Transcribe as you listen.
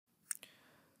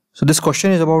So this question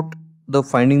is about the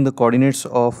finding the coordinates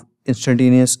of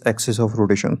instantaneous axis of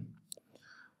rotation.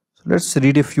 So let's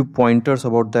read a few pointers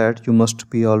about that. You must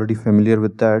be already familiar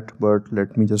with that, but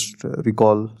let me just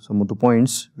recall some of the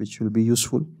points which will be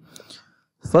useful.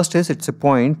 First is, it's a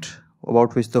point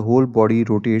about which the whole body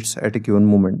rotates at a given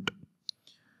moment.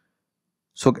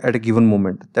 So at a given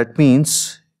moment, that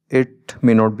means it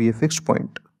may not be a fixed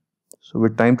point. So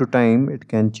with time to time it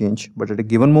can change, but at a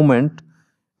given moment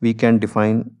we can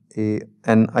define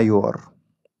an Ior.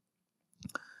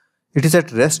 It is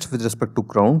at rest with respect to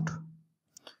ground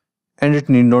and it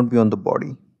need not be on the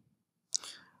body.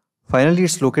 Finally,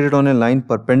 it's located on a line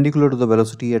perpendicular to the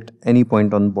velocity at any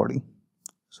point on the body.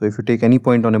 So if you take any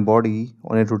point on a body,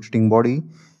 on a rotating body,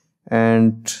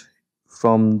 and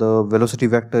from the velocity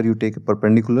vector you take a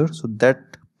perpendicular, so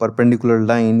that perpendicular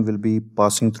line will be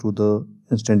passing through the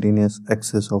instantaneous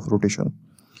axis of rotation.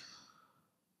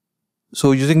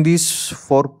 So using these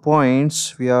 4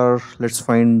 points, let's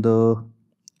find the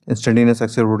instantaneous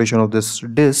axis of rotation of this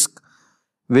disk,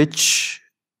 which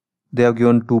they have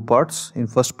given 2 parts. In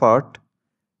first part,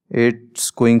 it's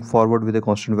going forward with a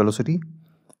constant velocity,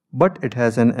 but it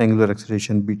has an angular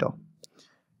acceleration beta.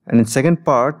 And in second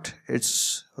part,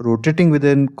 it's rotating with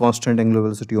a constant angular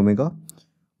velocity omega,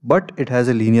 but it has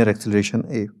a linear acceleration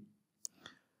a.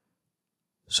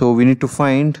 So we need to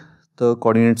find the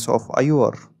coordinates of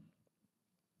Ior.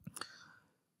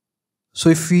 So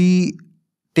if we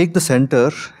take the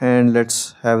center and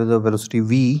let's have the velocity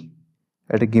v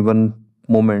at a given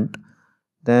moment,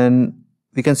 then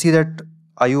we can see that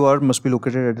Ior must be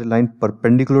located at a line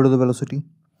perpendicular to the velocity.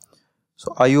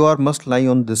 So Ior must lie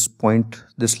on this point,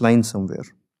 this line somewhere.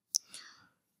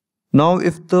 Now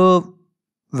if the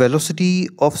velocity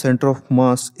of center of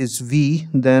mass is v,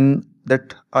 then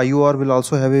that Ior will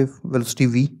also have a velocity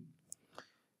v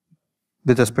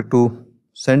with respect to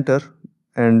center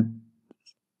and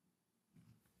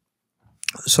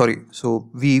so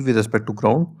v with respect to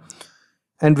ground,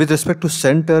 and with respect to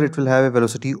center it will have a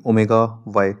velocity omega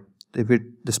y if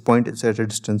this point is at a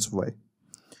distance y.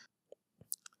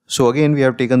 So again we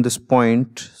have taken this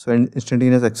point, so an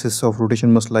instantaneous axis of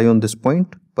rotation must lie on this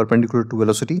point perpendicular to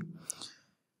velocity.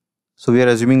 So we are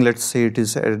assuming, let's say it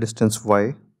is at a distance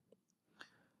y.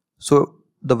 So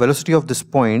the velocity of this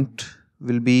point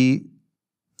will be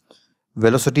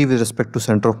velocity with respect to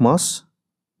center of mass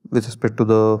with respect to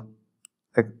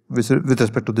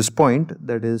this point,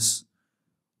 that is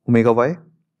omega y,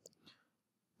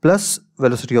 plus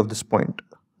velocity of this point,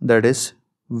 that is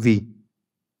v.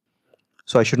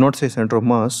 So I should not say center of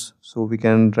mass, so we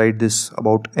can write this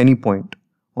about any point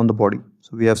on the body.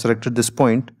 So we have selected this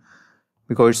point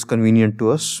because it's convenient to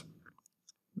us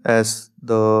as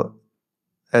the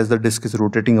disk is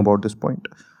rotating about this point.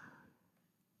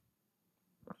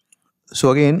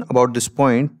 So again, about this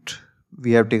point,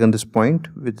 we have taken this point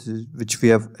which we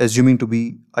have assuming to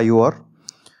be Ior.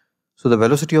 So the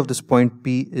velocity of this point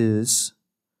P is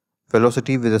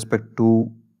velocity with respect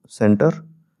to center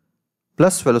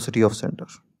plus velocity of center.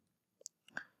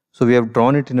 So we have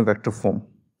drawn it in a vector form.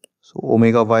 So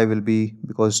omega y will be,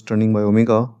 because it's turning by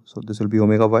omega, so this will be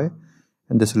omega y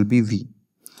and this will be v.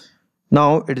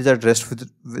 Now it is at rest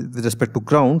with respect to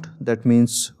ground, that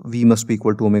means v must be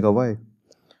equal to omega y.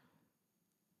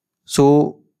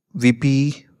 So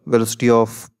Vp, velocity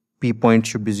of P point,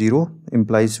 should be 0,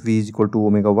 implies V is equal to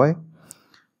omega y.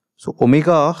 So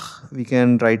omega we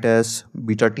can write as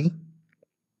beta t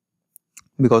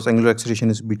because angular acceleration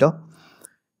is beta,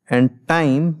 and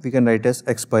time we can write as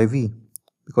x by v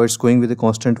because it's going with a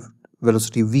constant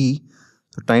velocity v,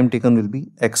 so time taken will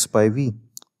be x by v.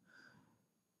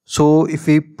 So if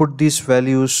we put these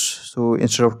values, so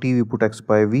instead of t we put x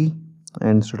by v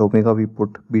and instead of omega we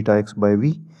put beta x by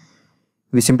v.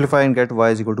 We simplify and get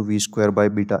y is equal to v square by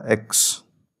beta x.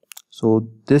 So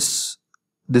this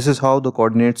is how the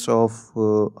coordinates of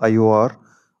Ior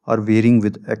are varying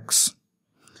with x.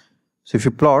 So if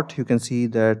you plot, you can see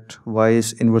that y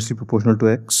is inversely proportional to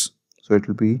x. So it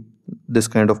will be this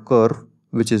kind of curve,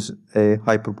 which is a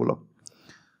hyperbola.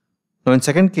 Now in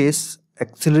second case,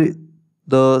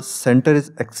 the center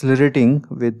is accelerating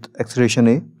with acceleration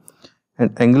a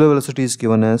and angular velocity is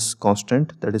given as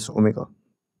constant, that is omega.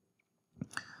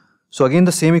 So again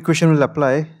the same equation will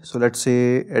apply. So let's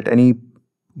say at any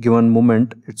given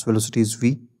moment its velocity is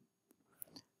v,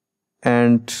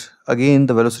 and again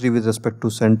the velocity with respect to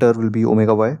center will be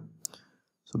omega y.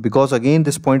 So because again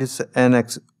this point is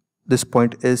this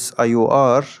point is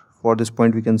Ior, for this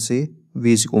point we can say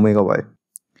v is omega y.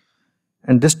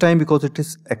 And this time because it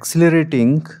is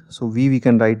accelerating, so v we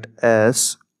can write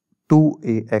as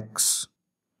 2ax.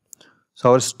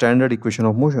 So our standard equation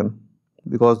of motion.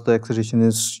 because the acceleration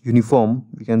is uniform,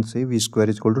 we can say v square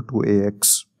is equal to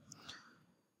 2ax.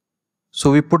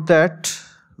 So we put that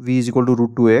v is equal to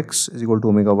root 2x is equal to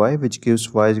omega y, which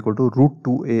gives y is equal to root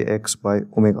 2ax by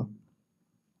omega.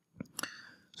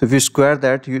 So if you square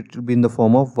that, it will be in the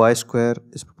form of y square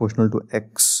is proportional to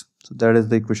x. So that is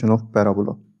the equation of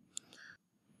parabola.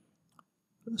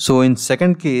 So in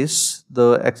second case,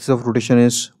 the axis of rotation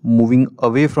is moving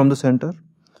away from the center,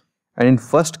 and in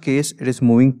first case, it is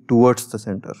moving towards the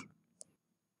center.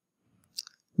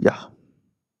 Yeah.